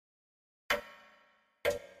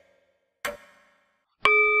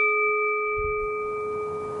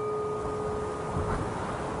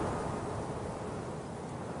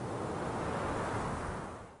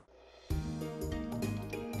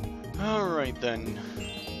then.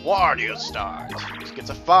 Wario start. Just gets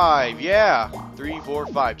a 5. Yeah. 3, 4,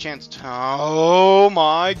 5. Chance. Oh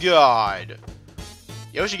my god.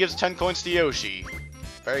 Yoshi gives 10 coins to Yoshi.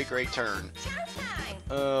 Very great turn.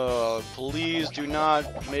 Please do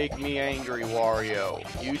not make me angry, Wario.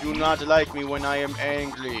 You do not like me when I am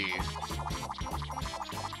angry.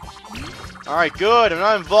 Alright, good. I'm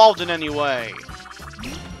not involved in any way.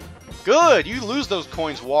 Good. You lose those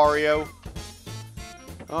coins, Wario.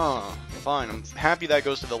 Oh, fine. I'm happy that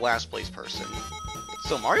goes to the last place person.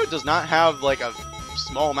 So Mario does not have, like, a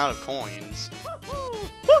small amount of coins.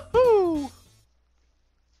 Woohoo!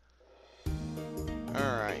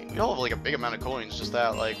 Alright, we all have like a big amount of coins, just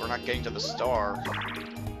that like we're not getting to the star.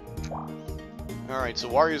 Alright, so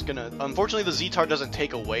Wario's gonna... Unfortunately the Z-Tar doesn't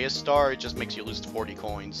take away a star, it just makes you lose 40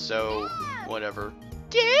 coins, so... whatever.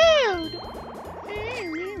 Dude!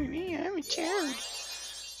 I'm a child.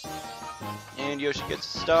 And Yoshi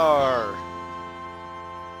gets a star.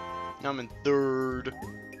 Now I'm in 3rd.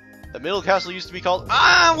 The middle castle used to be called...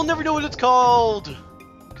 Ah! We'll never know what it's called!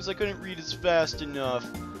 Because I couldn't read it fast enough.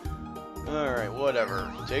 Alright,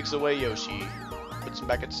 whatever. Takes away Yoshi. Puts him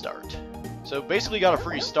back at start. So basically got a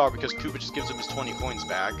free star because Koopa just gives him his 20 coins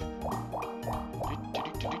back.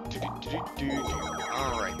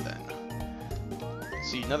 Alright then.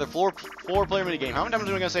 Let's see, another floor player minigame. How many times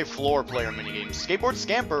am I gonna say floor player minigame? Skateboard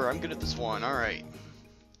Scamper! I'm good at this one, alright.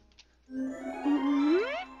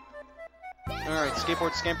 Alright,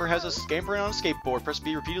 Skateboard Scamper has a scampering on a skateboard. Press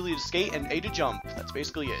B repeatedly to skate and A to jump. That's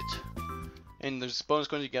basically it. And there's bonus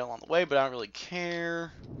coins you get along the way, but I don't really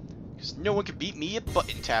care. Because no one can beat me at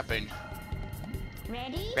button tapping.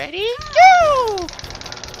 Ready? Ready? Go!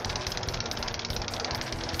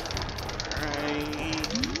 Alright.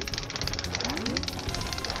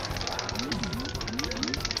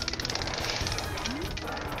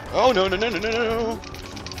 Oh, no, no, no, no, no, no.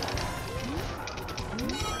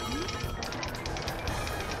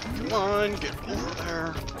 Come on, get over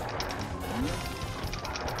there.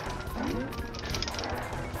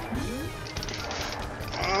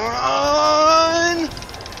 Run!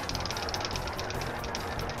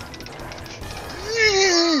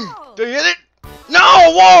 Did I hit it? No,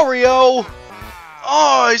 Wario!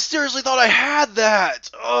 Oh, I seriously thought I had that!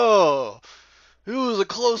 Oh, it was a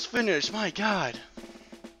close finish, my god.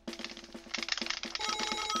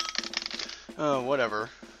 Oh, whatever.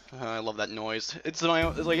 I love that noise. It's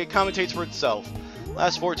like it commentates for itself.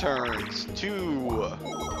 Last 4 turns. 2.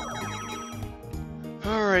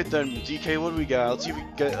 Alright then, DK, what do we got? Let's see if we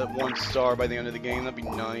can get 1 star by the end of the game. That'd be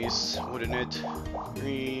nice, wouldn't it?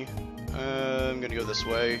 3. I'm gonna go this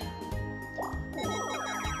way.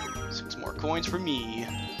 6 more coins for me.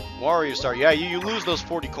 Wario star. Yeah, you lose those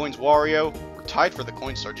 40 coins, Wario. We're tied for the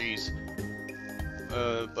coin star, jeez.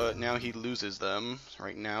 But now he loses them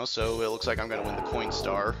right now, so it looks like I'm gonna win the coin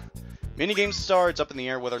star. Minigame star, it's up in the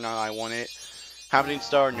air whether or not I want it. Happening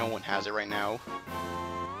star, no one has it right now.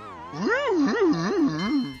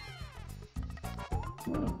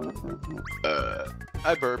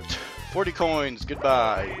 I burped. 40 coins,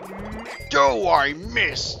 goodbye. Dough I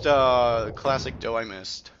missed! Classic dough I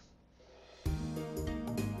missed.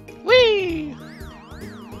 Whee!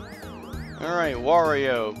 Alright,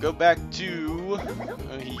 Wario, go back to...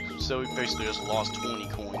 so he basically just lost 20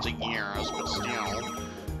 coins, yes, but still.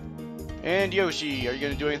 And Yoshi, are you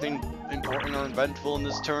going to do anything important or eventful in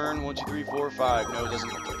this turn? 1, 2, 3, 4, 5. No, it doesn't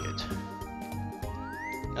look like it.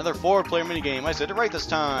 Another 4-player minigame. I said it right this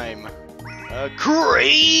time.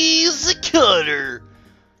 Crazy Cutter!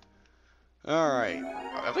 Alright.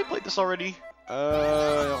 Have we played this already?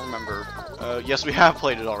 I don't remember. Yes, we have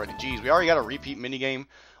played it already. Jeez, we already got a repeat minigame.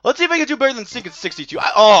 Let's see if I can do better than Sink at 62.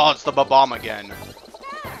 Oh, it's the Ba-Bomb again.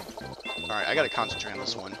 Alright, I gotta concentrate on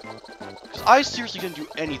this one. Because I seriously didn't do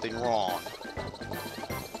anything wrong.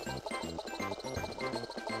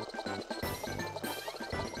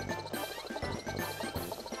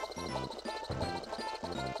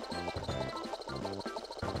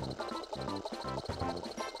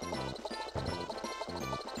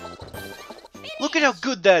 Look at how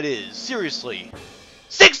good that is, seriously.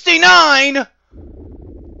 69!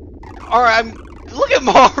 Alright, look at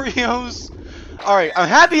Mario's. Alright, I'm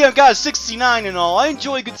happy I've got a 69 and all. I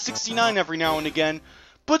enjoy a good 69 every now and again.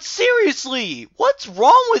 But seriously, what's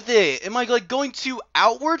wrong with it? Am I like going too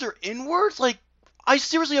outwards or inwards? Like, I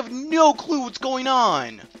seriously have no clue what's going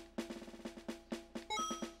on.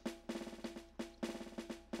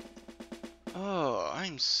 Oh,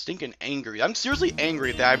 I'm stinking angry. I'm seriously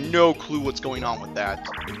angry that I have no clue what's going on with that.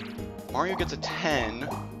 Mario gets a 10.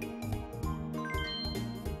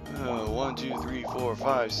 Oh, 1, 2, 3, 4,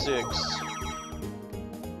 5, 6.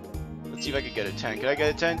 Let's see if I can get a 10. Can I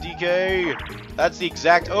get a 10, DK? That's the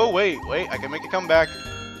exact... Oh, wait. I can make a comeback.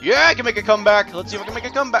 Yeah, I can make a comeback. Let's see if I can make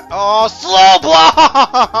a comeback. Oh, slow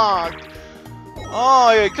block! Oh,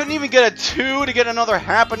 I couldn't even get a 2 to get another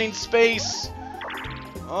happening space.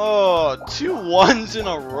 Oh, 2 1s in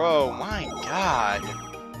a row. My God.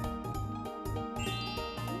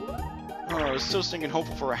 Oh, I was so stinking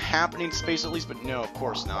hopeful for a happening space at least, but no, of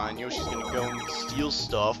course not. And Yoshi's gonna go and steal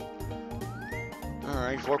stuff.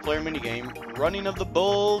 Alright, 4-player minigame. Running of the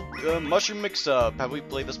Bull, Mushroom Mix-Up. Have we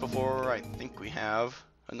played this before? I think we have.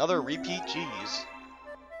 Another repeat? Jeez.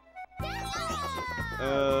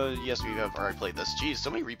 Yes, we have already played this. Jeez, so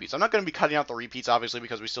many repeats. I'm not going to be cutting out the repeats, obviously,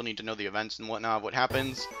 because we still need to know the events and whatnot, what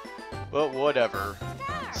happens. But whatever.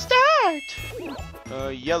 Start!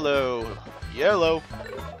 Yellow. Yellow.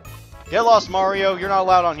 Get lost, Mario. You're not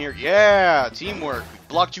allowed on here. Yeah! Teamwork. We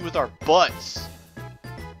blocked you with our butts.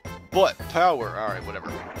 Butt power. Alright, whatever.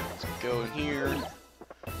 Let's go in here.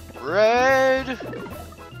 Red.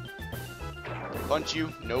 Punch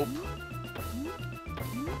you. Nope.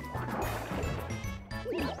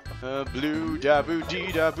 Blue da boo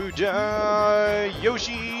dee da boo da.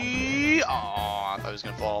 Yoshi. Aw, I thought he was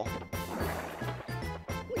gonna fall.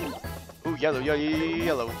 Ooh, yellow,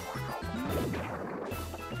 yellow.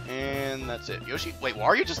 And that's it. Yoshi. Wait,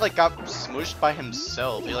 Wario just like got smushed by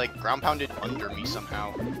himself. He like ground pounded under me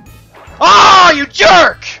somehow. Oh, you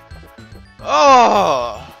jerk!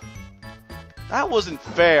 Oh, that wasn't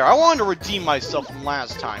fair. I wanted to redeem myself from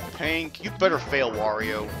last time. Pink, you better fail,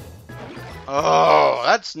 Wario. Oh,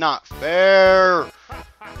 that's not fair.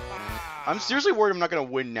 I'm seriously worried I'm not gonna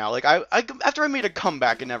win now. Like after I made a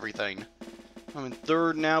comeback and everything. I'm in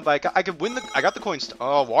 3rd now, but I could win the. I got the coin star.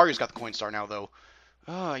 Oh, Wario's got the coin star now though.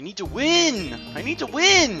 Oh, I need to win. I need to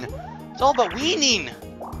win. It's all about winning.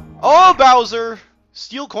 Oh, Bowser.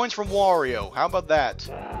 Steal coins from Wario. How about that?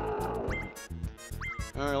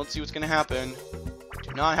 Alright, let's see what's gonna happen.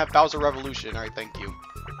 Do not have Bowser Revolution. Alright, thank you.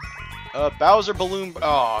 Bowser Balloon...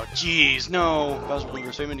 Oh, jeez, no. Bowser Balloon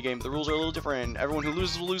Burst, same minigame, but the rules are a little different. Everyone who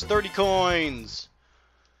loses will lose 30 coins.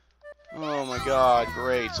 Oh my god,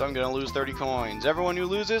 great. So I'm gonna lose 30 coins. Everyone who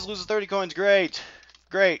loses 30 coins. Great.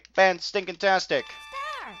 Great. Fan-stinkin-tastic.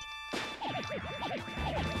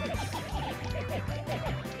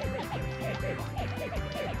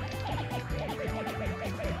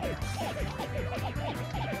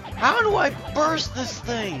 How do I burst this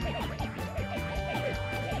thing?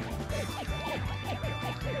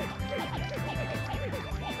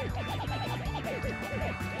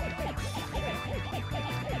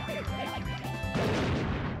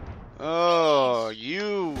 Oh,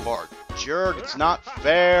 you are a jerk. It's not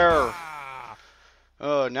fair.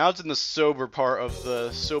 Oh, now it's in the sober part of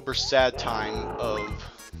the sober sad time of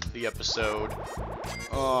the episode.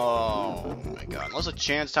 Oh my god. Unless a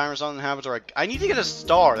chance time or something happens, or I need to get a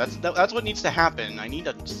star. That's what needs to happen. I need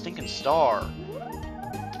a stinking star.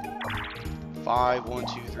 5, 1,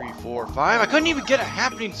 2, 3, 4, 5. I couldn't even get a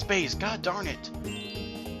happening space. God darn it.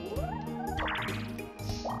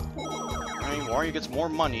 Alright, Wario gets more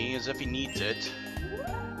money as if he needs it.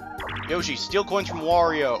 Yoshi, steal coins from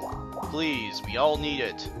Wario. Please, we all need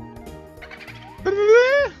it.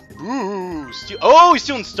 Ooh, oh, he's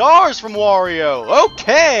stealing stars from Wario!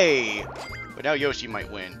 Okay! But now Yoshi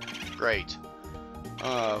might win. Great.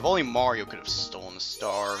 If only Mario could have stolen the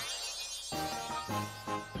star.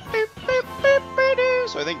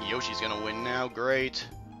 So I think Yoshi's gonna win now. Great.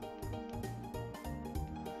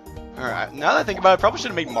 Alright, now that I think about it, I probably should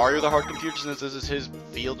have made Mario the hard computer since this is his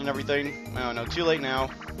field and everything. Oh no, too late now.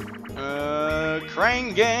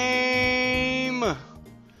 Crane game!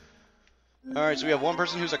 Alright, so we have one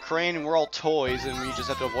person who's a crane and we're all toys and we just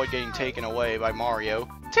have to avoid getting taken away by Mario.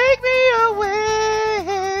 Take me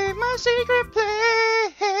away, my secret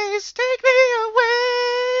place, take me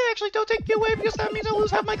away! Actually, don't take me away because that means I'll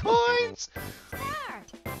lose half my coins!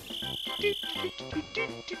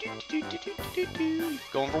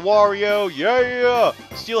 Going for Wario, yeah!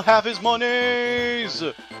 Steal half his monies!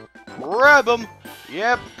 Grab him!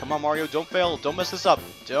 Yep, come on Mario, don't fail, don't mess this up,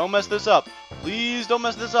 don't mess this up, please don't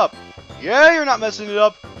mess this up. Yeah, you're not messing it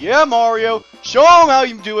up. Yeah, Mario, show him how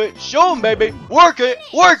you do it, show him baby, work it,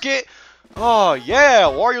 work it! Oh yeah,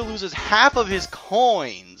 Wario loses half of his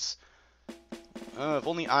coins. If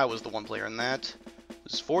only I was the one player in that.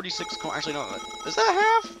 There's 46 coins, actually no, is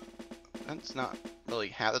that half? That's not really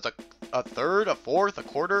half, that's a third, a fourth, a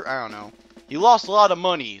quarter, I don't know. He lost a lot of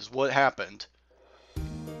money is what happened.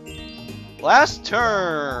 Last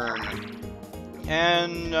turn!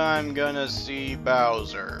 And I'm gonna see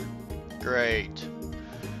Bowser. Great.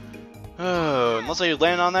 Unless I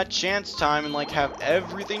land on that chance time and like have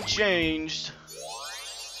everything changed.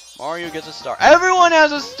 Mario gets a star. Everyone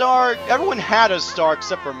has a star! Everyone had a star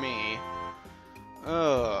except for me.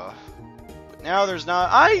 Ugh. But now there's not.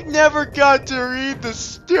 I never got to read the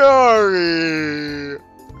story!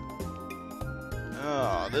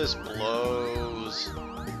 Oh, this blows.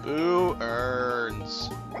 Boo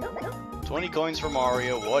earns. 20 coins for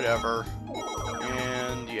Mario, whatever.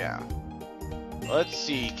 And yeah. Let's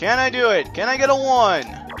see. Can I do it? Can I get a 1?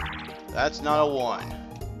 That's not a 1.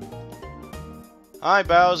 Hi,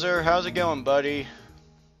 Bowser. How's it going, buddy?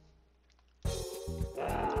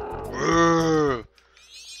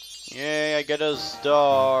 Yay, I get a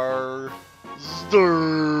star.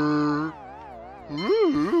 Star.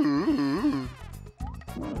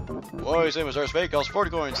 Why, say my star's fake? I'll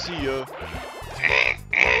 40 coins. See ya.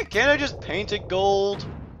 Can't I just paint it gold?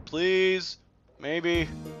 Please? Maybe?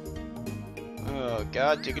 Oh,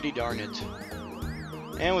 god diggity darn it.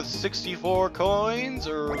 And with 64 coins,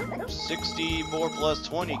 or 64 plus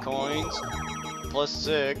 20 coins, plus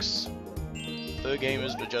 6, the game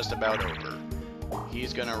is just about over.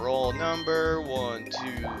 He's gonna roll number 1, 2,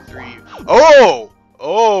 3. Oh!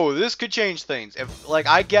 Oh, this could change things. If, like,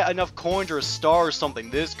 I get enough coins or a star or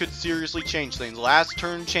something, this could seriously change things. Last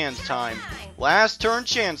turn chance time. Last turn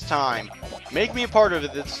chance time. Make me a part of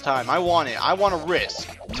it this time. I want it. I want a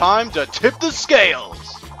risk. Time to tip the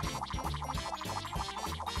scales.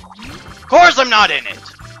 Of course I'm not in it!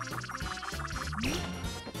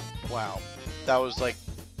 Wow. That was, like,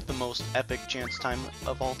 the most epic chance time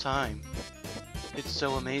of all time. It's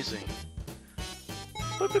so amazing.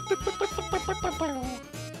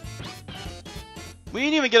 We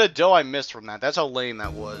didn't even get a dough I missed from that. That's how lame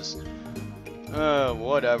that was.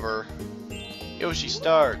 Whatever. Yoshi,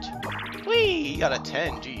 start. Whee! He got a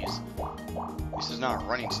 10, jeez. This is not a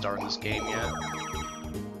running start in this game yet.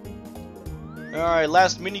 Alright,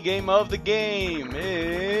 last mini-game of the game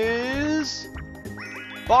is...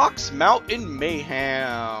 Box Mountain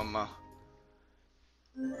Mayhem.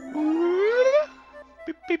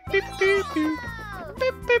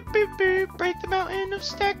 Break the mountain of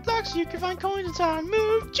stacked blocks, you can find coins inside.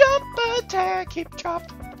 Move, jump, attack, hip, drop.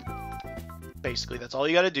 Basically, that's all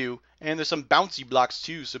you gotta do. And there's some bouncy blocks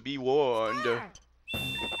too, so be warned.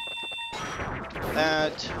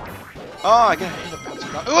 That. Oh, I gotta hit a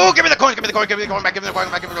bouncy block. Oh, give me the coin, give me the coin, give me the coin back, give me the coin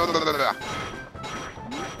back, give me the coin back.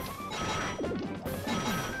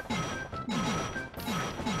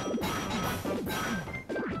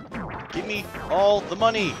 Give me all the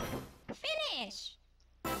money. Finish.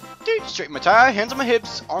 Dude, straighten my tie, hands on my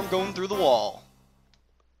hips, arm going through the wall.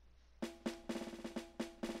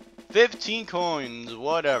 15 coins,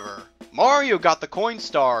 whatever. Mario got the coin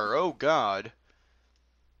star, oh god.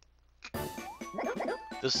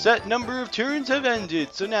 The set number of turns have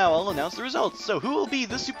ended, so now I'll announce the results. So who will be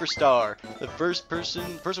the superstar? The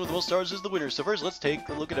person with the most stars is the winner. So first, let's take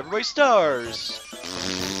a look at everybody's stars.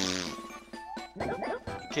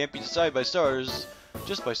 Can't be decided by stars,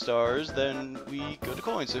 just by stars. Then we go to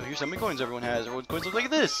coins. So here's how many coins everyone has. Everyone's coins look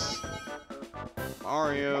like this.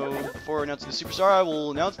 Mario. Before announcing the superstar, I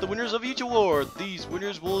will announce the winners of each award. These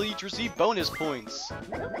winners will each receive bonus points.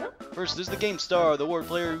 First is the Game Star. The award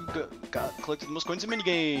player who collected the most coins in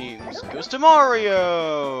minigames goes to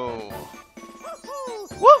Mario.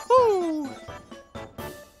 Woohoo!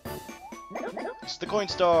 This is the Coin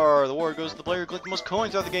Star. The award goes to the player who collected the most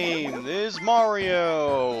coins out of the game. This is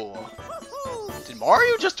Mario. Did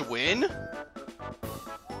Mario just win?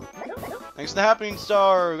 Thanks to the Happening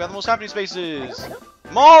Star, we got the most happening spaces.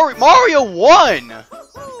 Mario won!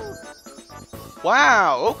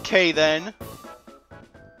 Wow, okay then.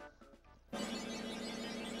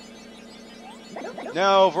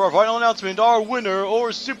 Now for our final announcement, our winner or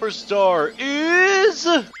superstar is...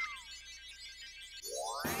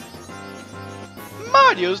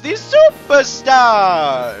 Mario's the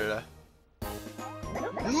superstar!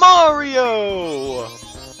 Mario!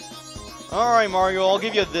 Alright, Mario, I'll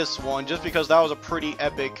give you this one, just because that was a pretty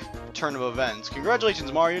epic turn of events.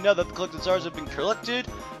 Congratulations, Mario. Now that the collected stars have been collected,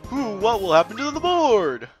 what will happen to the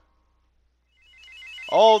board?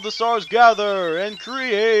 All the stars gather and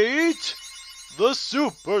create the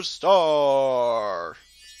superstar.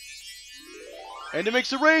 And it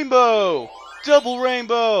makes a rainbow! Double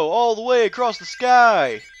rainbow! All the way across the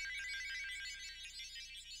sky!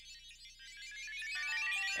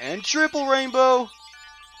 And triple rainbow!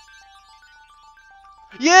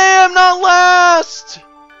 Yeah, I'm not last!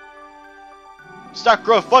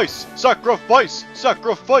 Sacrifice! Sacrifice!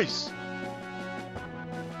 Sacrifice!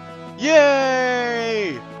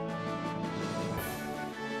 Yay!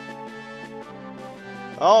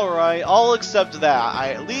 Alright, I'll accept that.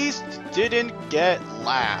 I at least didn't get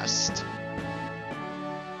last.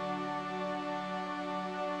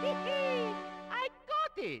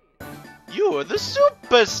 You are the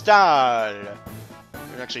superstar!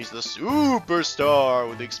 Actually, he's the superstar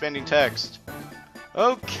with the expanding text.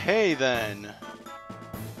 Okay, then.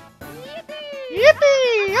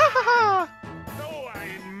 Yippee! Yippee!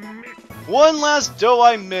 One last dough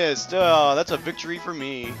I missed. Oh, that's a victory for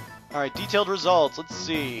me. Alright, detailed results. Let's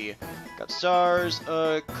see. Got stars,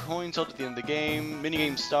 coins held at the end of the game,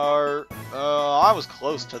 minigame star. I was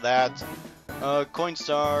close to that. Coin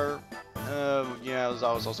star. Yeah, I was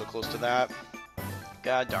also close to that.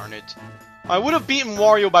 God darn it. I would have beaten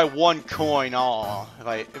Wario by 1 coin. Aw.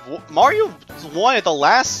 If Mario won at the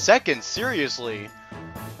last second, seriously.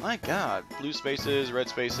 My god. Blue spaces, red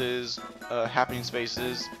spaces, happening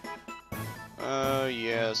spaces.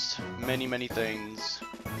 Yes. Many things.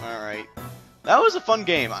 Alright. That was a fun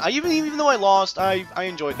game. Even though I lost, I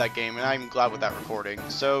enjoyed that game, and I'm glad with that recording.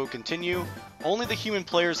 So, continue. Only the human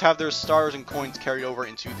players have their stars and coins carried over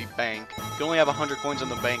into the bank. You can only have 100 coins in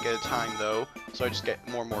the bank at a time, though. So I just get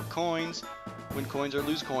more and more coins. Win coins or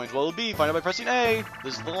lose coins. What will it be? Find out by pressing A.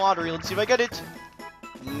 This is the lottery. Let's see if I get it.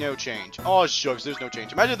 No change. Oh, shucks. There's no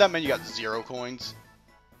change. Imagine that meant you got 0 coins.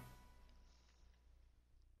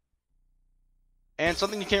 And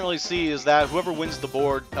something you can't really see is that whoever wins the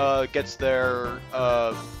board gets the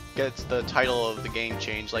title of the game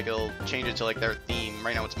changed. Like, it'll change it to like their theme.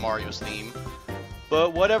 Right now it's Mario's theme.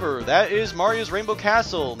 But whatever, that is Mario's Rainbow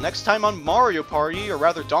Castle. Next time on Mario Party, or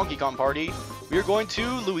rather Donkey Kong Party, we are going to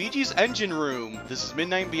Luigi's Engine Room. This is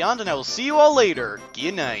Midnight and Beyond, and I will see you all later.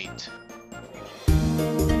 Good night.